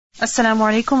Assalamu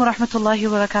alaikum wa rahmatullahi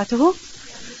wa barakatuhu.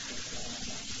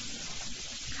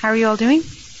 How are you all doing?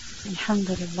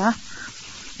 Alhamdulillah.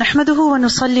 نحمده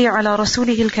ونصلي على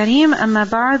رسوله الكريم أما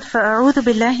بعد فأعوذ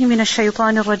بالله من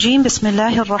الشيطان الرجيم بسم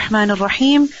الله الرحمن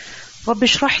الرحيم رب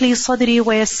اشرح لي صدري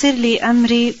ويسر لي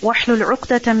أمري واحلل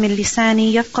عقدة من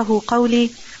لساني يفقه قولي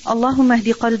اللهم اهد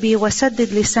قلبي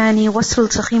وسدد لساني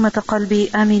واسلل سخيمة قلبي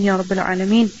آمين يا رب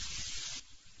العالمين.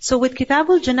 So with Kitab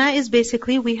al-Janaiz,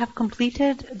 basically we have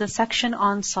completed the section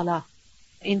on Salah.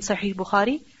 In Sahih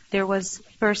Bukhari, there was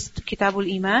first Kitab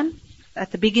al-Iman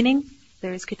at the beginning.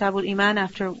 There is Kitab al-Iman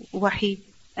after Wahi.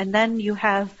 And then you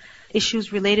have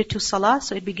issues related to Salah.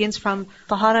 So it begins from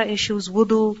Tahara issues,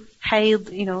 wudu, hayd,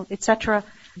 etc.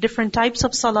 Different types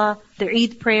of Salah, the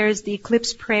Eid prayers, the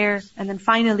eclipse prayer, and then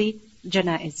finally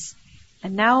Janaiz.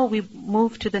 And now we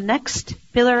move to the next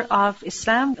pillar of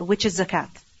Islam, which is Zakat.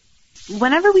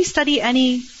 Whenever we study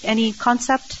any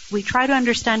concept, we try to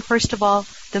understand first of all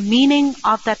the meaning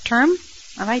of that term,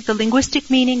 alright, the linguistic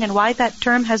meaning and why that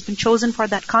term has been chosen for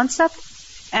that concept.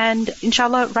 And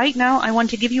inshallah, right now I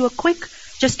want to give you a quick,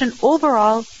 just an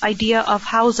overall idea of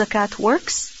how zakat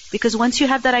works, because once you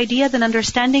have that idea, then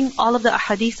understanding all of the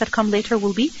ahadith that come later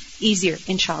will be easier,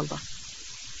 inshallah.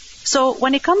 So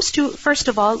when it comes to, first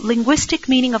of all, linguistic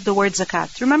meaning of the word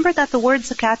zakat, remember that the word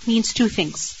zakat means two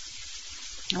things.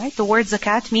 Right? The word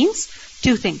zakat means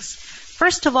two things.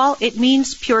 First of all, it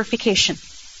means purification.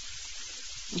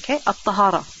 Okay?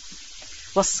 At-tahara.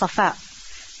 Was-safa.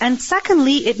 And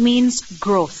secondly, it means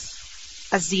growth.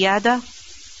 Az-ziyada.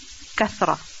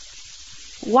 Kathra.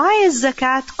 Why is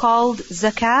zakat called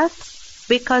zakat?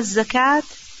 Because zakat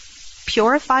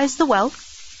purifies the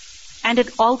wealth and it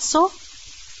also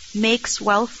makes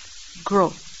wealth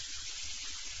grow.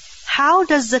 How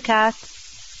does zakat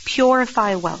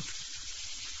purify wealth?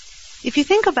 If you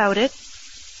think about it,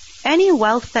 any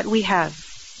wealth that we have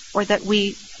or that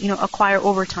we, acquire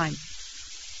over time,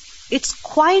 it's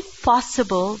quite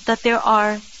possible that there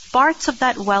are parts of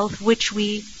that wealth which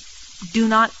we do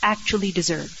not actually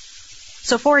deserve.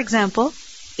 So for example,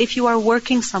 if you are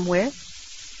working somewhere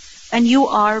and you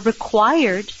are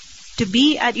required to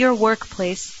be at your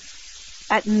workplace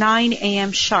at 9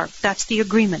 a.m. sharp, that's the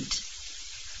agreement.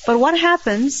 But what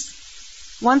happens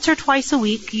once or twice a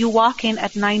week, you walk in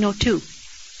at 9:02,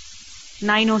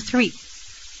 9:03.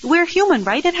 We're human,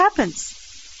 right? It happens.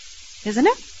 Isn't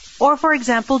it? Or for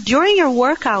example, during your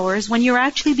work hours, when you're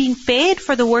actually being paid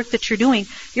for the work that you're doing,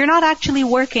 you're not actually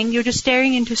working, you're just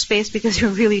staring into space because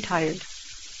you're really tired.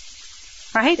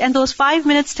 Right? And those 5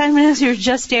 minutes, 10 minutes, you're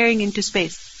just staring into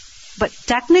space. But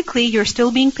technically, you're still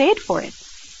being paid for it.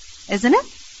 Isn't it?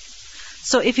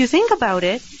 So if you think about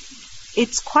it,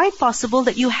 it's quite possible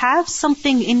that you have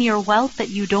something in your wealth that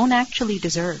you don't actually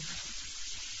deserve.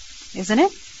 Isn't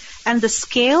it? And the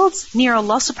scales near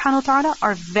Allah subhanahu wa ta'ala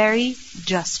are very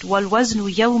just.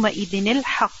 وَالْوَزْنُ يَوْمَئِذٍ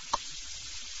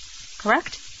الْحَقِّ.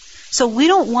 Correct? So we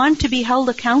don't want to be held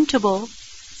accountable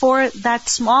for that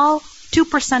small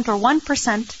 2% or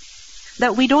 1%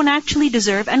 that we don't actually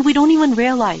deserve and we don't even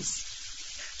realize.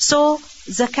 So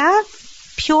zakat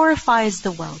purifies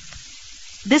the wealth.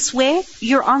 This way,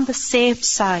 you're on the safe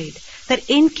side. That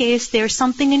in case there's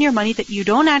something in your money that you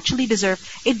don't actually deserve,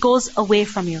 it goes away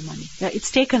from your money.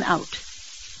 It's taken out.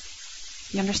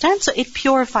 You understand? So it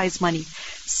purifies money.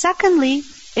 Secondly,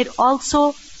 it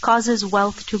also causes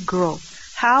wealth to grow.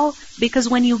 How? Because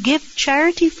when you give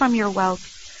charity from your wealth,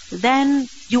 then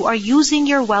you are using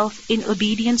your wealth in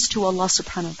obedience to Allah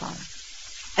subhanahu wa ta'ala.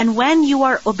 And when you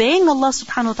are obeying Allah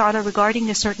subhanahu wa ta'ala regarding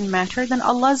a certain matter, then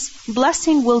Allah's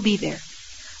blessing will be there.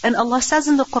 And Allah says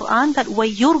in the Quran that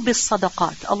وَيُرْبِ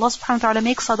الصَّدَقَاتِ. Allah subhanahu wa ta'ala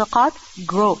makes sadaqat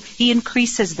grow. He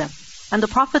increases them. And the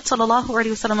Prophet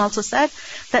ﷺ also said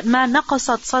that مَا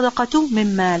نَقَصَتْ صَدَقَةٌ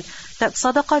مِّن مَال. That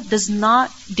sadaqah does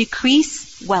not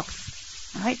decrease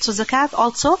wealth. Alright, so zakat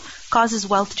also causes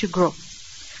wealth to grow.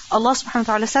 Allah subhanahu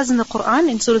wa ta'ala says in the Quran,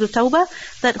 in Surah At-Tawbah,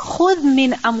 that خُذْ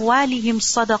مِنْ أَمْوَالِهِمْ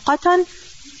صَدَقَةً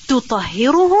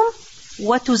تُطَهِّرُهُمْ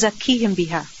وَتُزَكِّيهِمْ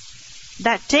بِهَا.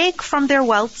 That take from their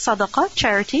wealth sadaqah,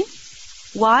 charity.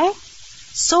 Why?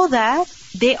 So that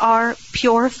they are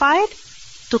purified.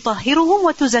 تُطَهِّرُهُمْ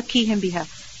وَتُزَكِّيهِمْ بِهَا.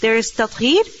 There is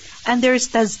tathir and there is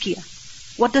tazkiyah.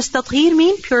 What does tathir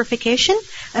mean? Purification.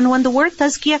 And when the word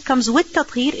tazkiyah comes with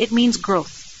tathir, it means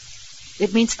growth.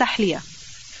 It means tahliyah.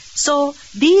 So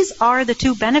these are the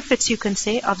two benefits you can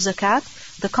say of zakat,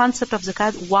 the concept of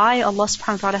zakat, why Allah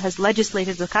subhanahu wa ta'ala has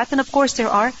legislated zakat, and of course there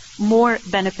are more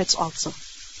benefits also.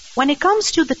 When it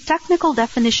comes to the technical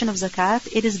definition of zakat,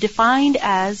 it is defined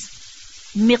as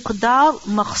miqdar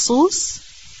makhsus,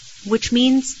 which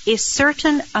means a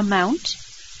certain amount,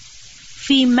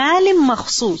 fi malin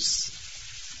makhsus,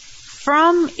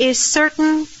 from a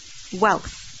certain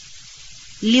wealth.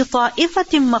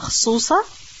 لِطَائِفَةٍ مَخْصُوصَةٍ,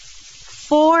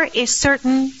 for a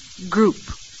certain group.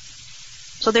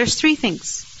 So there's three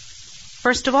things.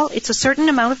 First of all, it's a certain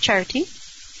amount of charity.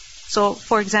 So,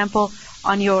 for example,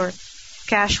 on your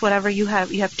cash, whatever you have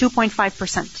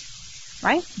 2.5%,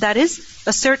 right? That is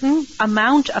a certain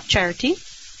amount of charity.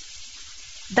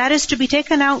 That is to be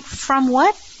taken out from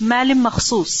what? Malim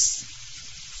makhsus.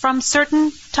 From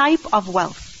certain type of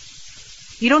wealth.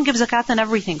 You don't give zakat on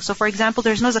everything. So, for example,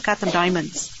 there's no zakat on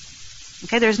diamonds.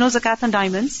 Okay, there's no zakat on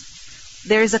diamonds.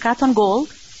 There is zakat on gold.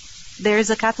 There is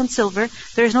zakat on silver.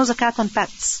 There is no zakat on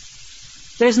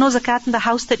pets. There is no zakat in the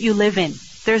house that you live in.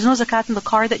 There is no zakat in the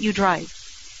car that you drive.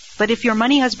 But if your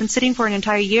money has been sitting for an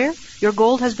entire year, your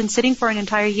gold has been sitting for an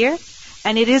entire year,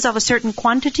 and it is of a certain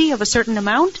quantity, of a certain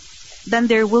amount, then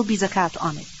there will be zakat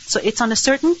on it. So it's on a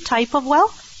certain type of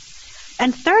wealth.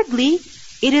 And thirdly,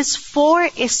 it is for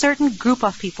a certain group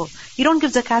of people. You don't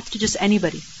give zakat to just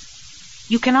anybody.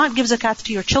 You cannot give zakat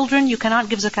to your children, you cannot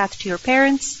give zakat to your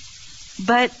parents,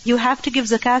 but you have to give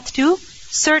zakat to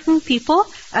certain people.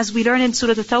 As we learn in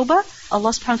Surah At-Tawbah, Allah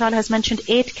subhanahu wa ta'ala has mentioned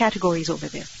 8 categories over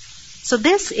there. So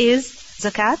this is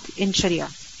zakat in Sharia.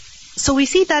 So we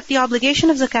see that the obligation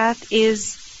of zakat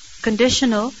is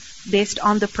conditional based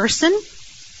on the person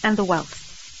and the wealth.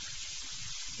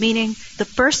 Meaning, the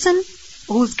person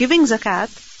who's giving zakat,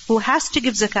 who has to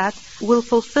give zakat, will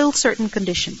fulfill certain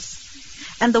conditions.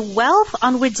 And the wealth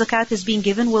on which zakat is being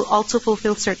given will also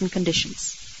fulfill certain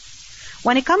conditions.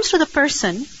 When it comes to the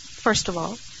person, first of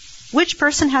all, which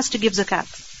person has to give zakat?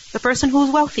 The person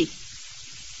who's wealthy.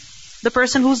 The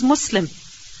person who's Muslim.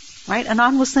 Right? A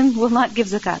non-Muslim will not give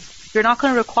zakat. You're not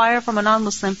going to require from a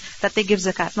non-Muslim that they give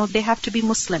zakat. No, they have to be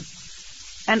Muslim.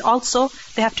 And also,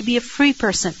 they have to be a free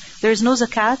person. There is no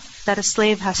zakat that a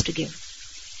slave has to give.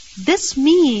 This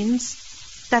means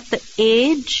that the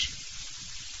age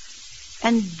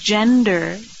and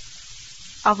gender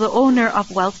of the owner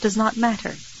of wealth does not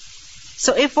matter.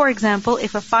 So if, for example,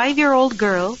 if a 5-year-old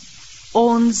girl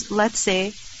owns, let's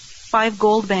say, 5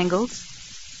 gold bangles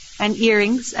and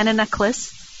earrings and a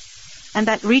necklace, and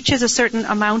that reaches a certain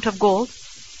amount of gold,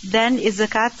 then is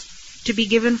zakat to be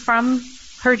given from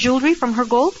her jewelry, from her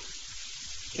gold?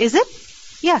 Is it?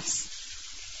 Yes.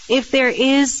 If there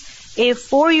is a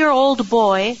 4-year-old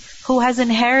boy who has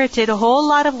inherited a whole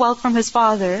lot of wealth from his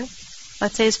father,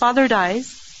 let's say his father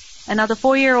dies, and now the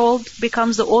 4-year-old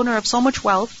becomes the owner of so much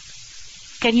wealth,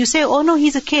 can you say, oh no,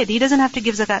 he's a kid, he doesn't have to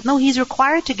give zakat? No, he's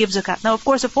required to give zakat. Now, of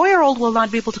course, a 4-year-old will not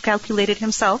be able to calculate it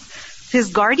himself. His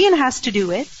guardian has to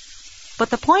do it. But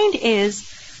the point is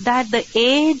that the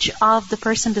age of the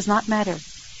person does not matter.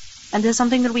 And this is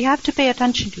something that we have to pay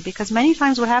attention to, because many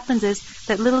times what happens is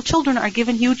that little children are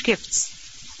given huge gifts.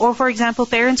 Or, for example,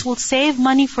 parents will save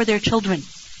money for their children.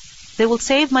 They will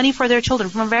save money for their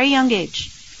children from a very young age.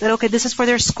 That, okay, this is for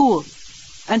their school.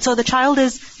 And so the child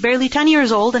is barely 10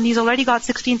 years old and he's already got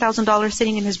 $16,000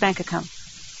 sitting in his bank account.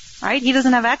 Right? He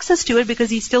doesn't have access to it because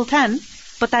he's still 10,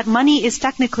 but that money is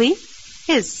technically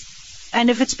his. And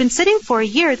if it's been sitting for a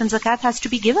year, then zakat has to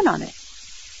be given on it.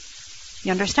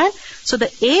 You understand? So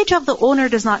the age of the owner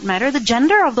does not matter. The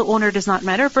gender of the owner does not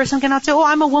matter. A person cannot say, oh,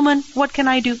 I'm a woman, what can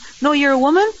I do? No, you're a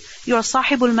woman. You're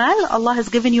sahibul mal. Allah has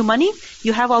given you money.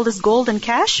 You have all this gold and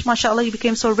cash. MashaAllah, you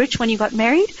became so rich when you got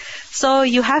married. So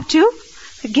you have to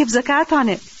give zakat on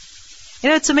it.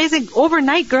 It's amazing.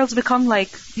 Overnight, girls become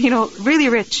really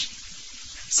rich.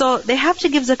 So they have to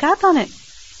give zakat on it.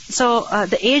 So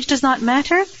the age does not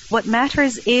matter. What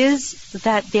matters is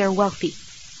that they're wealthy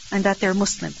and that they're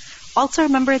Muslim. Also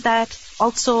remember that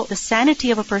also the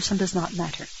sanity of a person does not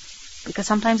matter. Because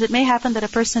sometimes it may happen that a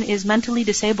person is mentally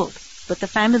disabled, but the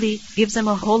family gives them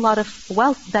a whole lot of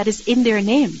wealth that is in their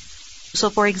name. So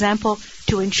for example,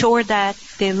 to ensure that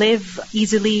they live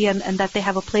easily and that they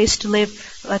have a place to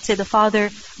live, let's say the father,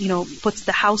 puts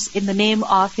the house in the name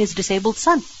of his disabled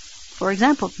son, for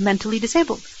example, mentally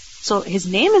disabled. So his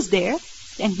name is there,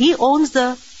 and he owns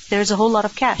there's a whole lot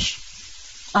of cash,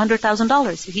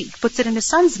 $100,000. He puts it in his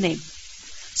son's name.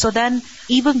 So then,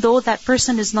 even though that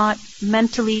person is not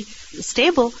mentally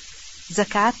stable,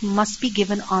 zakat must be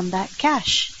given on that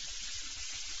cash.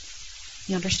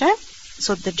 You understand?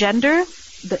 So the gender,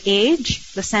 the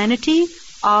age, the sanity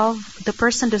of the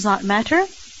person does not matter.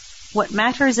 What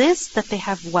matters is that they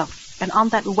have wealth. And on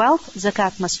that wealth,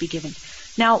 zakat must be given.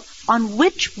 Now, on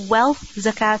which wealth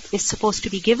zakat is supposed to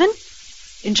be given?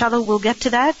 Inshallah, we'll get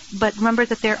to that. But remember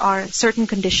that there are certain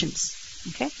conditions,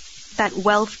 okay, that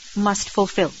wealth must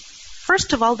fulfill.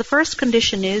 First of all, the first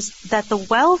condition is that the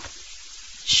wealth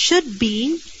should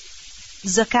be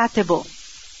zakatable.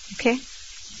 Okay?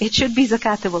 It should be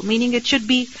zakatable, meaning it should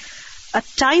be a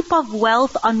type of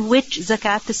wealth on which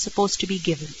zakat is supposed to be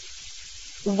given.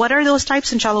 What are those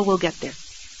types? Inshallah, we'll get there.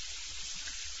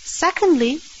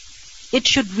 Secondly, it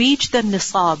should reach the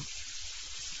nisab.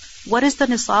 What is the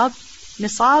nisab?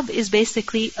 Nisab is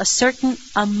basically a certain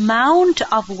amount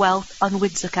of wealth on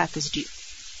which zakat is due.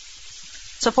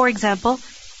 So for example,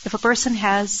 if a person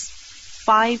has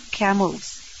 5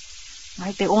 camels,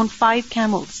 right? They own 5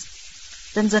 camels,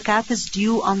 then zakat is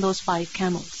due on those 5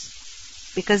 camels.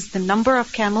 Because the number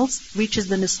of camels reaches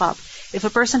the nisab. If a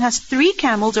person has 3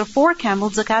 camels or 4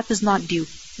 camels, zakat is not due.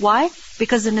 Why?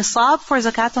 Because the nisab for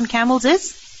zakat on camels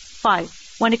is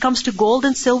 5. When it comes to gold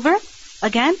and silver,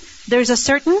 again, there's a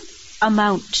certain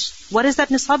amount. What is that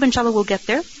nisab? Inshallah, we'll get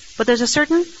there. But there's a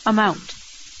certain amount.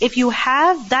 If you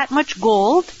have that much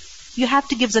gold, you have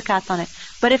to give zakat on it.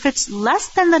 But if it's less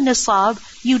than the nisab,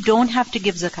 you don't have to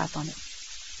give zakat on it.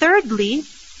 Thirdly,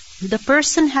 the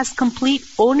person has complete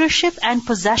ownership and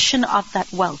possession of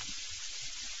that wealth.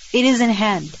 It is in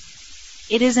hand.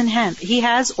 It is in hand. He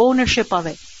has ownership of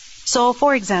it. So,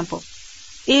 for example,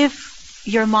 if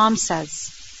your mom says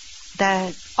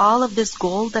that all of this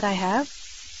gold that I have,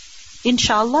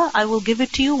 inshallah, I will give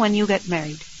it to you when you get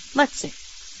married. Let's say.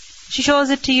 She shows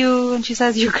it to you and she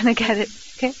says, you're going to get it.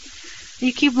 Okay?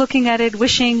 You keep looking at it,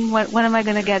 wishing, when am I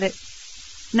going to get it?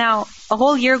 Now, a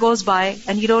whole year goes by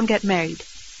and you don't get married.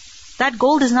 That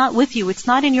gold is not with you. It's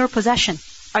not in your possession.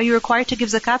 Are you required to give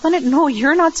zakat on it? No,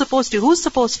 you're not supposed to. Who's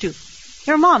supposed to?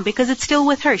 Your mom, because it's still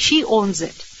with her. She owns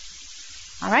it.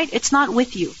 Alright? It's not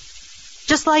with you.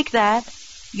 Just like that,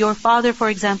 your father, for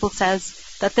example, says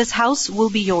that this house will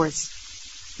be yours.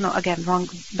 No, again, wrong,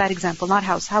 bad example. Not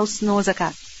house. House, no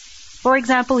zakat. For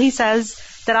example, he says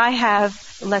that I have,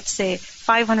 let's say,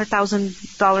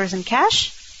 $500,000 in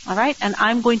cash. Alright? And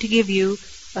I'm going to give you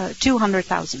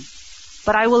 $200,000.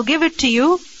 But I will give it to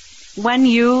you when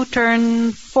you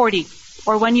turn 40,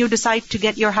 or when you decide to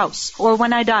get your house, or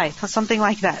when I die, or something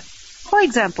like that. For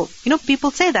example,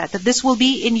 people say that this will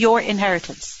be in your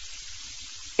inheritance.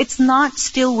 It's not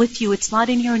still with you. It's not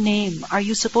in your name. Are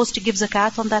you supposed to give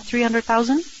zakat on that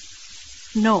 300,000?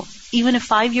 No. Even if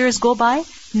 5 years go by?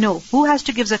 No. Who has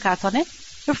to give zakat on it?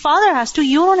 Your father has to.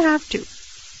 You don't have to.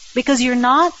 Because you're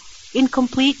not in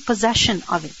complete possession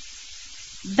of it.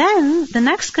 Then, the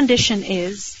next condition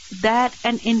is that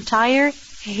an entire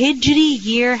Hijri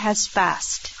year has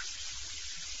passed.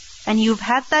 And you've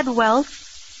had that wealth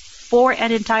for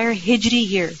an entire Hijri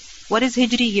year. What is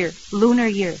Hijri year? Lunar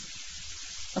year.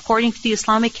 According to the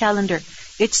Islamic calendar.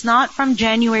 It's not from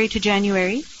January to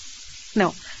January.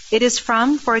 No. It is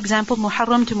from, for example,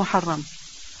 Muharram to Muharram.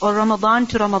 Or Ramadan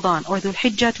to Ramadan. Or Dhul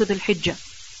Hijjah to Dhul Hijjah.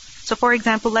 So for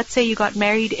example, let's say you got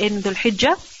married in Dhul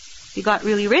Hijjah. You got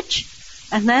really rich.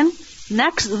 And then,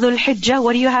 next Dhul Hijjah,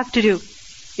 what do you have to do?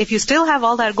 If you still have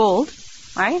all that gold,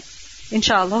 right?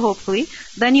 Inshallah, hopefully,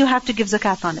 then you have to give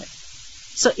zakat on it.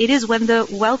 So it is when the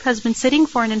wealth has been sitting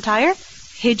for an entire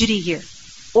Hijri year.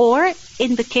 Or,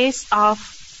 in the case of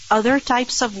other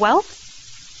types of wealth,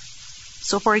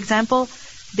 so for example,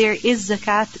 there is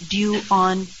zakat due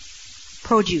on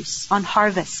produce, on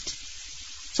harvest.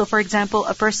 So for example,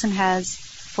 a person has,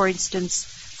 for instance,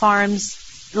 farms,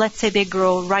 let's say they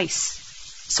grow rice.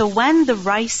 So when the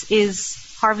rice is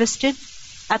harvested,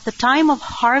 at the time of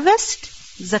harvest,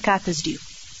 zakat is due.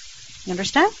 You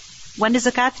understand? When is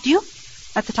zakat due?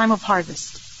 At the time of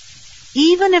harvest.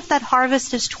 Even if that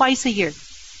harvest is twice a year.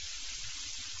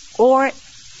 Or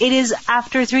it is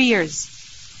after 3 years.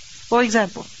 For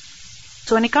example.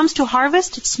 So when it comes to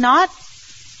harvest, it's not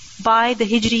by the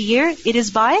Hijri year, it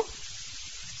is by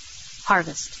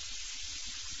harvest.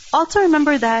 Also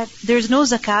remember that there's no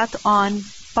zakat on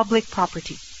public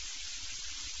property.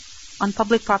 On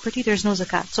public property, there's no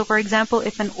zakat. So for example,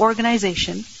 if an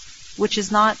organization, which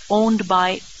is not owned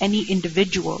by any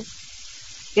individual,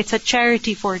 it's a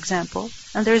charity, for example,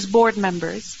 and there's board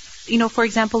members, for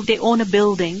example, they own a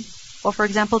building, or for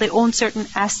example, they own certain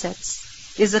assets.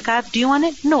 Is zakat due on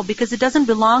it? No, because it doesn't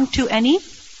belong to any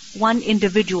one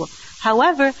individual.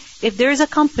 However, if there is a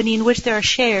company in which there are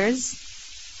shares,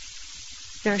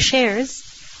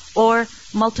 or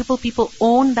multiple people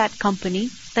own that company,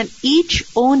 then each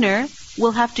owner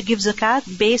will have to give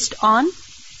zakat based on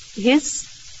his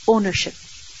ownership.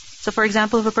 So for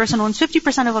example, if a person owns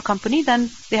 50% of a company, then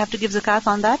they have to give zakat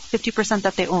on that 50%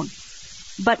 that they own.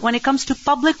 But when it comes to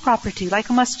public property, like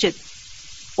a masjid,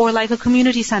 or like a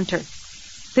community center,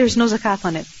 there's no zakat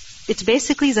on it. It's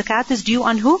basically zakat is due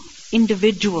on who?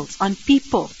 Individuals, on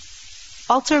people.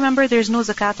 Also remember, there's no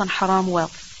zakat on haram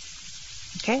wealth.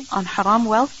 Okay? On haram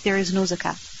wealth, there is no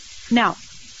zakat. Now,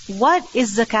 what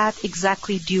is zakat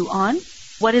exactly due on?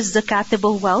 What is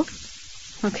zakatable wealth?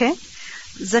 Okay?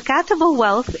 Zakatable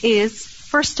wealth is,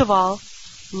 first of all,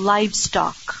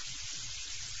 livestock.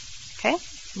 Okay?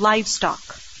 Livestock.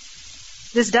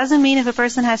 This doesn't mean if a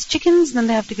person has chickens, then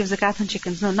they have to give zakat on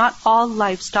chickens. No, not all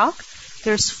livestock.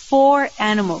 There's 4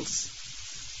 animals.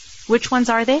 Which ones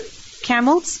are they?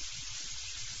 Camels,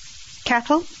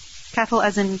 cattle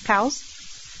as in cows.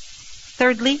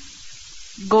 Thirdly,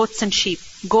 goats and sheep.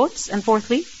 Goats, and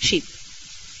fourthly, sheep.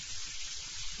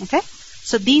 Okay?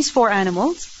 So these 4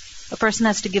 animals, a person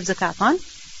has to give zakat on.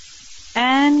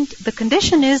 And the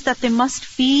condition is that they must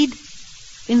feed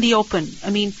in the open. I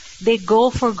mean, they go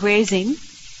for grazing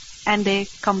and they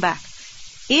come back.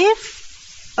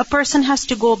 If a person has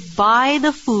to go buy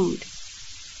the food,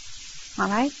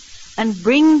 alright, and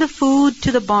bring the food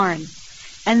to the barn,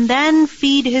 and then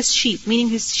feed his sheep, meaning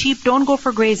his sheep don't go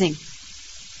for grazing.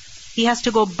 He has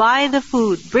to go buy the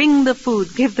food, bring the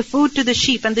food, give the food to the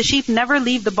sheep, and the sheep never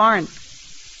leave the barn.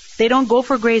 They don't go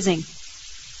for grazing.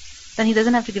 Then he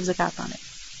doesn't have to give zakat on it.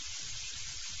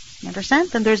 You understand?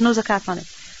 Then there's no zakat on it.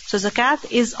 So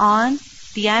zakat is on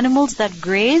the animals that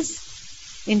graze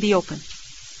in the open.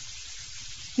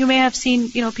 You may have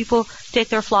seen, people take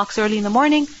their flocks early in the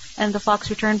morning and the flocks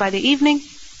return by the evening.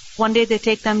 One day they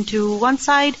take them to one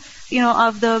side,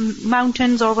 of the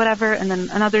mountains or whatever, and then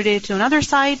another day to another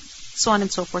side, so on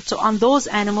and so forth. So on those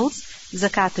animals,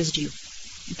 zakat is due.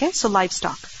 Okay, so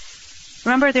livestock.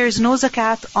 Remember, there is no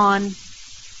zakat on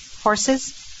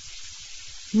horses,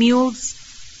 mules,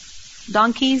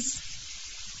 donkeys,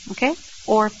 okay,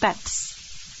 or pets.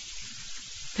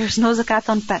 There's no zakat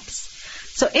on pets.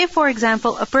 So if, for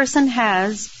example, a person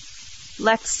has,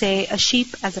 let's say, a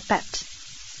sheep as a pet,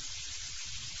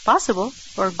 possible,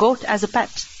 or a goat as a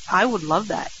pet, I would love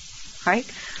that, right?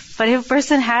 But if a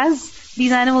person has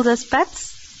these animals as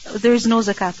pets, there is no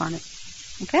zakat on it.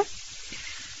 Okay?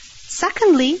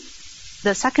 Secondly,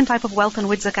 the second type of wealth on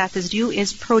which zakat is due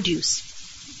is produce.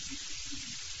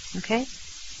 Okay?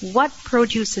 What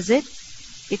produce is it?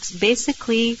 It's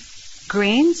basically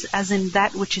grains, as in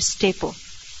that which is staple.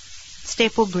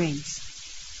 Staple grains.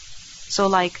 So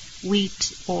like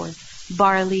wheat or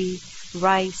barley,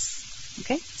 rice.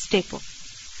 Okay? Staple.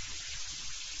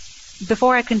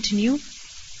 Before I continue,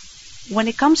 when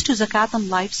it comes to zakat on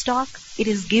livestock,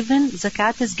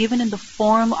 zakat is given in the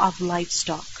form of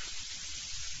livestock.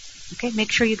 Okay?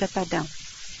 Make sure you get that down.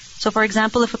 So for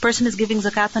example, if a person is giving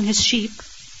zakat on his sheep,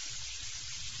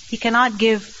 he cannot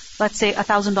give, let's say,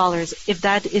 $1,000. If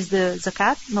that is the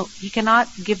zakat, no, he cannot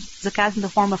give zakat in the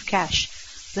form of cash.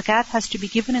 Zakat has to be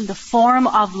given in the form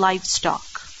of livestock,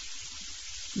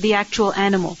 the actual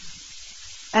animal.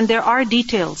 And there are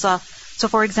details. So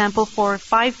for example, for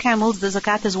 5 camels, the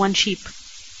zakat is 1 sheep.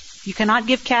 You cannot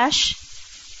give cash.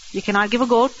 You cannot give a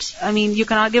goat. You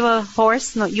cannot give a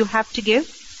horse. No, you have to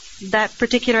give that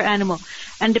particular animal.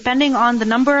 And depending on the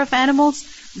number of animals,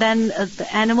 then the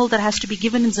animal that has to be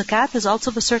given in zakat is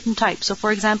also of a certain type. So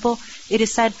for example, it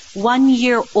is said 1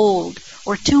 year old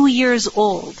or 2 years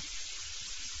old.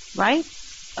 Right?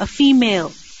 A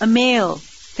female, a male,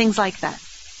 things like that.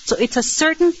 So it's a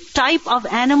certain type of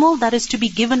animal that is to be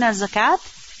given as zakat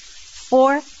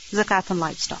for zakat on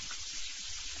livestock.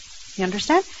 You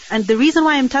understand? And the reason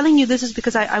why I'm telling you this is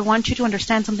because I want you to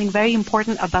understand something very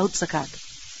important about zakat.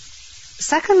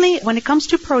 Secondly, when it comes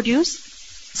to produce,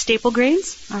 staple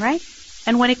grains, alright?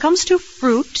 And when it comes to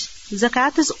fruit,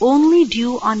 zakat is only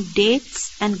due on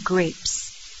dates and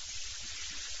grapes.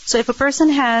 So if a person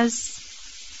has,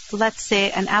 let's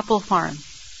say, an apple farm,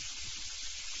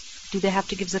 do they have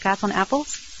to give zakat on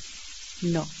apples?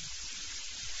 No.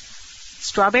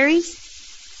 Strawberries?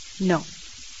 No.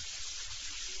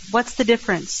 What's the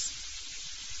difference?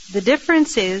 The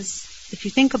difference is, if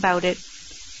you think about it,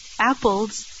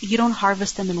 apples, you don't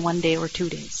harvest them in 1 day or 2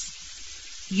 days.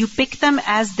 You pick them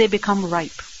as they become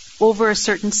ripe over a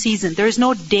certain season. There is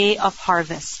no day of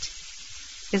harvest.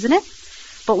 Isn't it?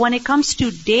 But when it comes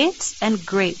to dates and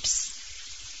grapes,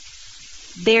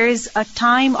 there is a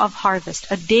time of harvest,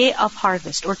 a day of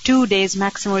harvest, or 2 days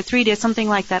maximum, or 3 days, something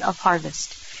like that, of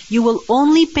harvest. You will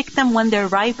only pick them when they're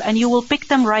ripe, and you will pick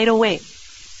them right away.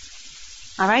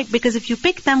 Alright? Because if you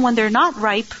pick them when they're not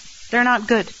ripe, they're not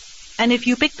good. And if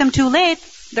you pick them too late,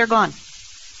 they're gone.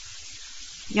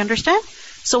 You understand?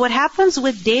 So what happens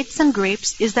with dates and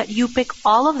grapes is that you pick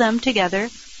all of them together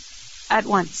at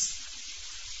once.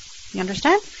 You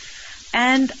understand?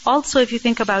 And also, if you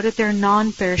think about it, they're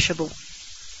non-perishable.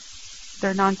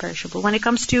 They're non-perishable. When it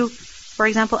comes to, for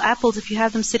example, apples, if you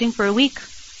have them sitting for a week,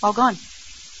 all gone.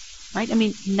 Right?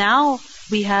 Now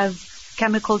we have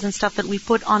chemicals and stuff that we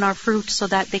put on our fruit so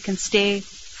that they can stay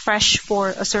fresh for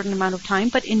a certain amount of time.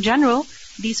 But in general,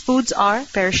 these foods are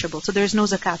perishable. So there's no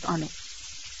zakat on it.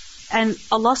 And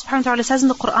Allah subhanahu wa ta'ala says in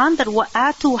the Quran that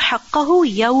وَآتُوا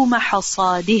حَقَّهُ يَوْمَ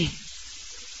حَصَادِهِ.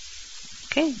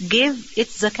 Okay, give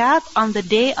its zakat on the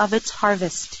day of its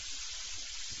harvest.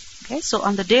 Okay, so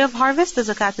on the day of harvest, the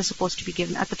zakat is supposed to be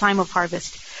given at the time of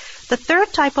harvest. The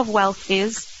third type of wealth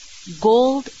is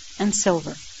gold and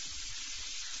silver.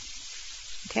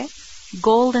 Okay,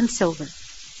 gold and silver.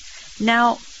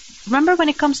 Now, remember when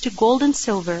it comes to gold and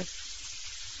silver,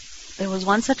 there was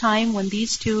once a time when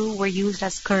these two were used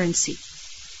as currency.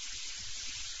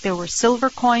 There were silver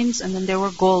coins and then there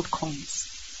were gold coins.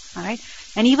 Alright?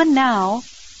 And even now,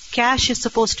 cash is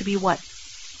supposed to be what?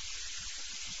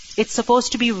 It's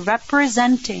supposed to be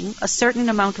representing a certain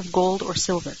amount of gold or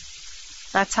silver.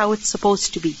 That's how it's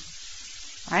supposed to be.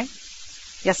 Right?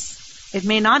 Yes, it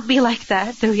may not be like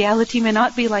that. The reality may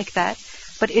not be like that.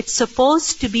 But it's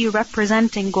supposed to be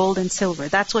representing gold and silver.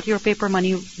 That's what your paper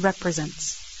money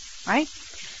represents. Right?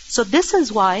 So this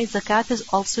is why zakat is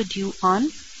also due on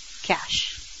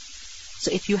cash.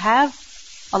 So if you have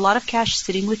a lot of cash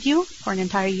sitting with you for an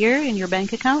entire year in your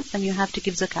bank account, then you have to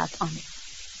give zakat on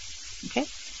it. Okay?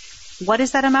 What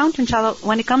is that amount? Inshallah,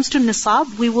 when it comes to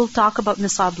nisab, we will talk about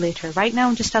nisab later. Right now,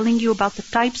 I'm just telling you about the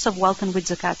types of wealth in which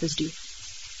zakat is due.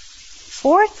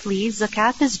 Fourthly,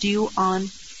 zakat is due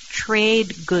on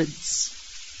trade goods.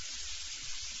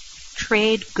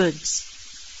 Trade goods.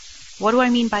 What do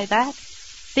I mean by that?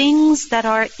 Things that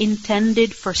are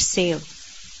intended for sale.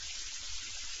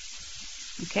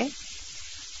 Okay?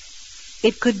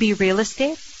 It could be real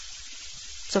estate.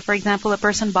 So for example, a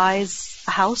person buys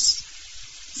a house,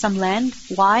 some land.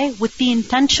 Why? With the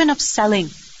intention of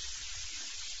selling.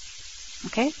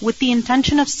 Okay? With the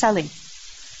intention of selling.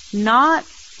 Not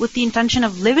with the intention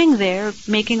of living there,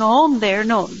 making a home there.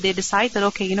 No, they decide that,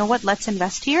 okay, you know what, let's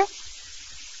invest here.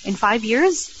 In 5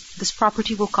 years, this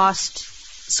property will cost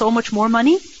so much more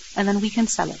money, and then we can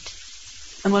sell it.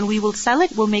 And when we will sell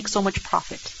it, we'll make so much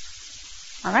profit.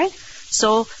 Alright?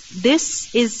 So,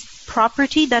 this is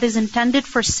property that is intended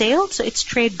for sale, so it's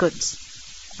trade goods.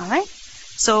 Alright?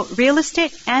 So, real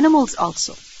estate, animals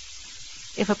also.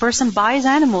 If a person buys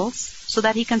animals so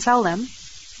that he can sell them,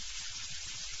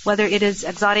 whether it is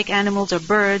exotic animals or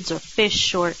birds or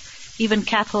fish or even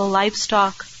cattle,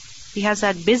 livestock, he has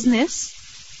that business,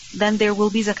 then there will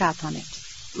be zakat on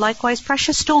it. Likewise,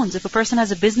 precious stones. If a person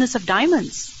has a business of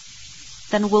diamonds,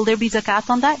 then will there be zakat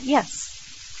on that? Yes.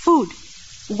 Food.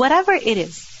 Whatever it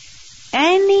is.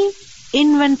 Any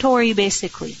inventory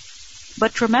basically.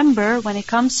 But remember, when it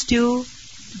comes to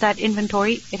that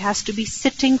inventory, it has to be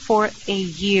sitting for a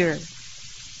year.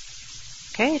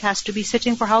 Okay? It has to be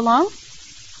sitting for how long?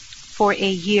 For a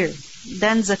year.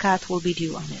 Then zakat will be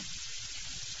due on it.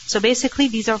 So basically,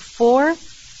 these are 4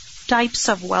 types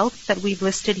of wealth that we've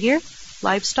listed here.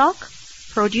 Livestock,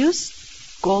 produce,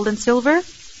 gold and silver,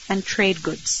 and trade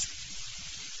goods.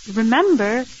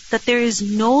 Remember that there is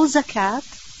no zakat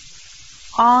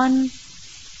on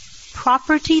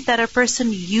property that a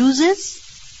person uses,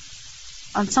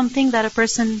 on something that a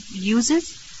person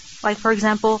uses. Like for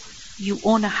example, you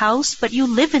own a house, but you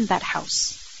live in that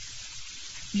house.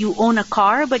 You own a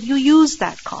car, but you use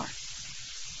that car.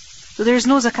 So there's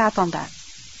no zakat on that.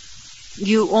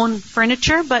 You own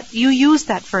furniture, but you use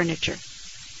that furniture.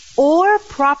 Or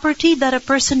property that a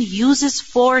person uses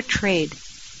for trade.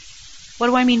 What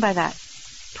do I mean by that?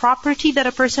 Property that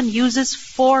a person uses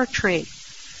for trade.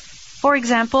 For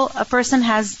example, a person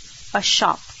has a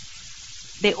shop.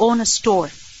 They own a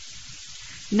store.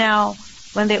 Now,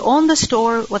 when they own the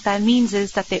store, what that means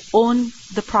is that they own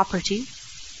the property.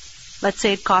 Let's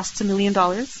say it costs $1 million.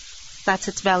 That's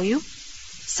its value.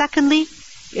 Secondly,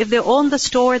 if they own the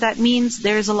store, that means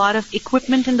there's a lot of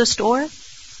equipment in the store.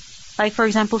 Like for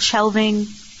example, shelving,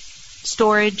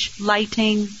 storage,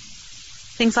 lighting,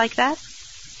 things like that.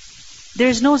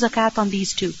 There's no zakat on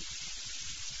these two.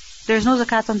 There's no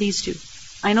zakat on these two.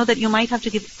 I know that you might have to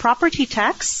give property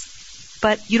tax,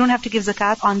 but you don't have to give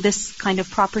zakat on this kind of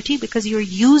property because you're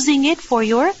using it for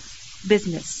your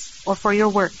business or for your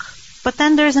work. But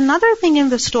then there's another thing in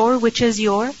the store which is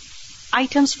your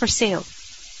items for sale.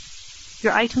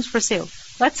 Your items for sale.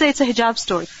 Let's say it's a hijab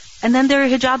store. And then there are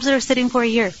hijabs that are sitting for a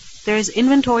year. There is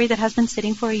inventory that has been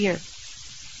sitting for a year.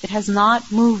 It has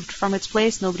not moved from its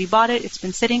place. Nobody bought it. It's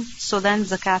been sitting. So then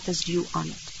zakat is due on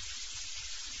it.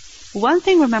 One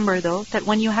thing remember though, that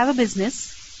when you have a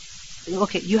business,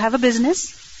 you have a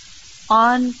business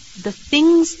on the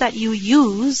things that you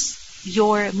use,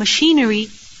 your machinery,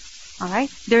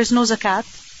 alright, there's no zakat.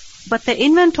 But the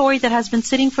inventory that has been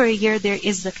sitting for a year, there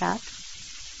is zakat.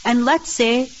 And let's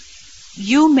say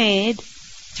you made,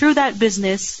 through that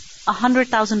business,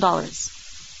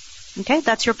 $100,000. Okay,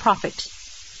 that's your profit.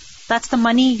 That's the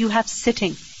money you have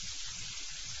sitting.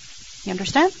 You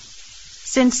understand?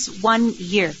 Since 1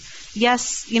 year.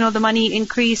 Yes, the money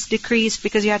increased, decreased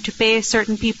because you had to pay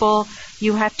certain people,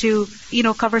 you had to,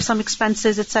 cover some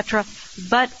expenses, etc.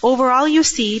 But overall you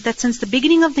see that since the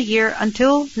beginning of the year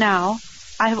until now,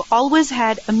 I have always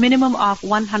had a minimum of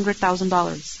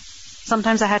 $100,000.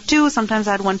 Sometimes I had 2, sometimes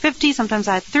I had 150, sometimes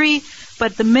I had 3,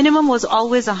 but the minimum was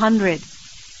always 100.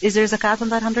 Is there zakat on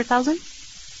that 100,000?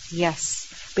 Yes.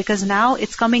 Because now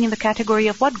it's coming in the category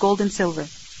of what? Gold and silver.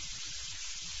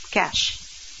 Cash.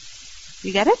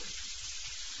 You get it?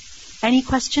 Any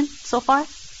question so far?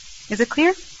 Is it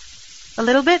clear? A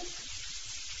little bit?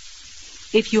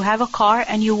 If you have a car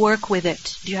and you work with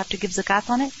it, do you have to give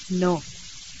zakat on it? No.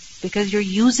 Because you're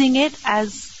using it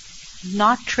as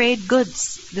not trade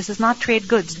goods. This is not trade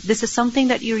goods. This is something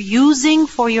that you're using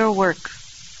for your work.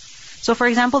 So for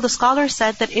example, the scholar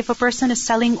said that if a person is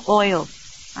selling oil,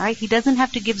 alright, he doesn't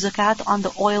have to give zakat on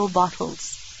the oil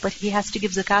bottles, but he has to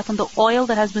give zakat on the oil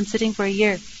that has been sitting for a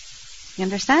year. You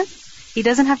understand? He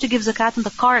doesn't have to give zakat on the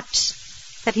cart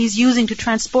that he's using to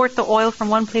transport the oil from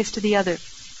one place to the other.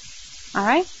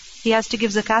 Alright? He has to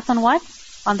give zakat on what?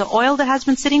 On the oil that has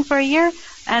been sitting for a year,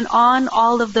 and on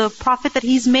all of the profit that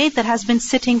he's made that has been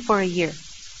sitting for a year.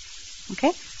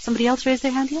 Okay? Somebody else raised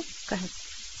their hand here? Go ahead.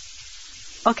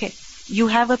 Okay. You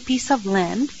have a piece of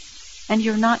land and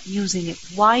you're not using it.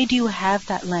 Why do you have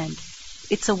that land?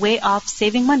 It's a way of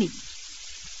saving money.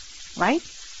 Right?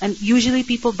 And usually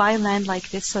people buy land like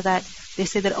this so that they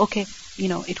say that, okay,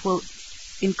 it will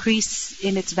increase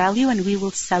in its value and we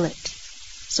will sell it.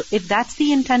 So if that's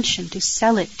the intention, to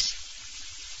sell it,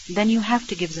 then you have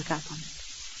to give zakat on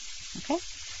it. Okay?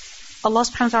 Allah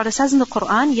subhanahu wa ta'ala says in the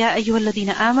Quran, Ya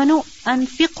ayyuhalladhina amanu,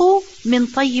 anfiqu min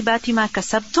tayyibati ma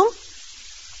kasabtum.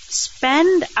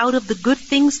 Spend out of the good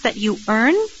things that you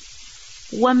earn.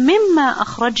 وَمِمَّا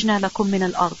أَخْرَجْنَا لَكُم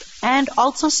مِّنَ الْأَرْضِ. And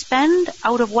also spend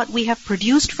out of what we have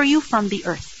produced for you from the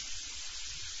earth.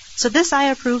 So this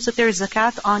ayah proves that there is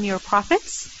zakat on your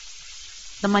profits,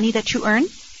 the money that you earn.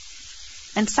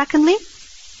 And secondly,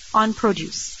 on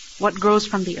produce, what grows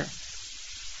from the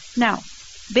earth. Now,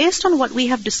 based on what we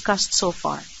have discussed so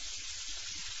far,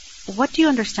 what do you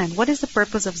understand? What is the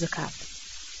purpose of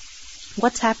zakat?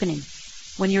 What's happening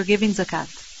when you're giving zakat?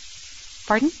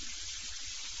 Pardon?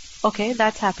 Okay,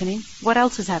 that's happening. What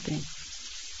else is happening?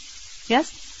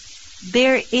 Yes?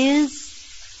 There is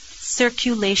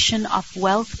circulation of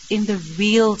wealth in the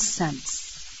real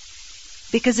sense.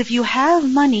 Because if you have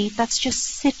money that's just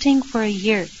sitting for a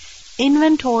year,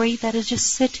 inventory that is just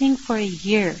sitting for a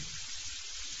year,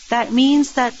 that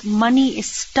means that money is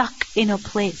stuck in a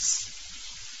place.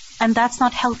 And that's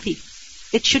not healthy.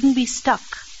 It shouldn't be stuck.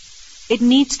 It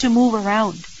needs to move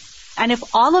around. And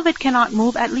if all of it cannot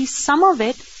move, at least some of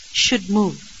it should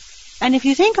move. And if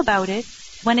you think about it,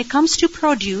 when it comes to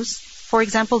produce, for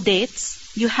example, dates,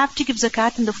 you have to give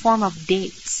zakat in the form of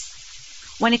dates.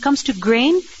 When it comes to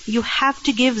grain, you have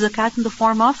to give zakat in the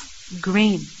form of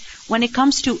grain. When it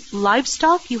comes to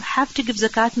livestock, you have to give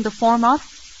zakat in the form of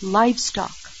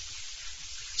livestock.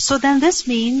 So then this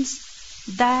means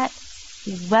that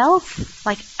wealth,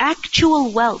 like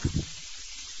actual wealth,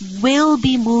 will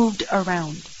be moved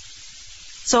around.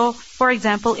 So, for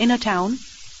example, in a town,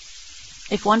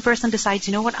 if one person decides,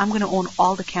 you know what, I'm going to own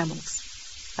all the camels.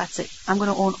 That's it. I'm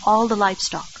going to own all the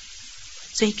livestock.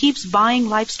 So he keeps buying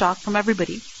livestock from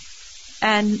everybody.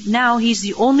 And now he's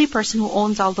the only person who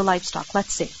owns all the livestock,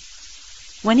 let's say.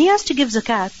 When he has to give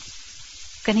zakat,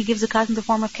 can he give zakat in the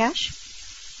form of cash?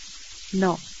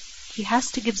 No. He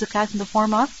has to give zakat in the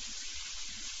form of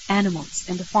animals,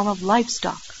 in the form of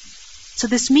livestock. So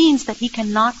this means that he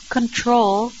cannot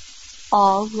control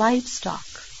all livestock.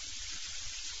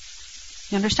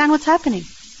 You understand what's happening?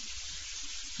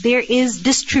 There is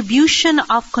distribution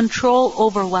of control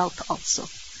over wealth also.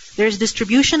 There is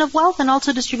distribution of wealth and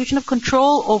also distribution of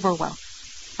control over wealth.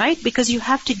 Right? Because you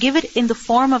have to give it in the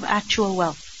form of actual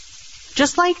wealth.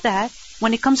 Just like that,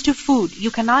 when it comes to food, you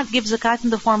cannot give zakat in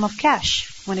the form of cash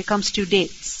when it comes to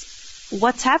dates.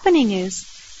 What's happening is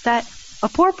that a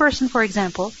poor person, for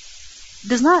example,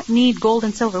 does not need gold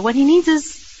and silver. What he needs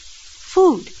is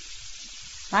food.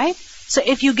 Right? So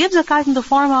if you give zakat in the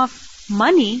form of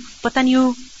money, but then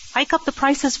you hike up the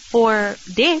prices for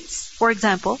dates, for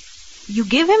example, you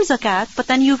give him zakat, but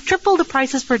then you've tripled the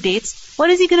prices for dates, what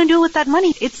is he going to do with that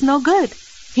money? It's no good.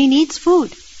 He needs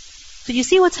food. So you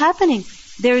see what's happening?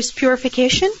 There is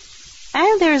purification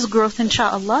and there is growth,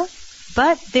 insha'Allah,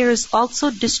 but there is also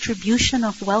distribution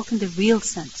of wealth in the real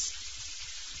sense.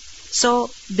 So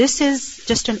this is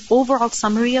just an overall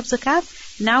summary of zakat.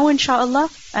 Now, insha'Allah,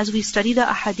 as we study the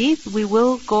ahadith, we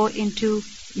will go into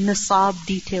nisab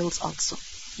details also.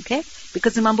 Okay?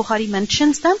 Because Imam Bukhari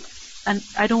mentions them, And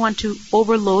I don't want to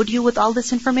overload you with all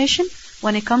this information.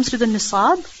 When it comes to the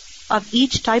nisab of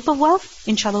each type of wealth,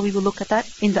 inshallah, we will look at that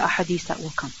in the ahadith that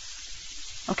will come.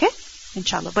 Okay?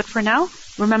 Inshallah. But for now,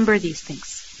 remember these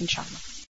things. Inshallah.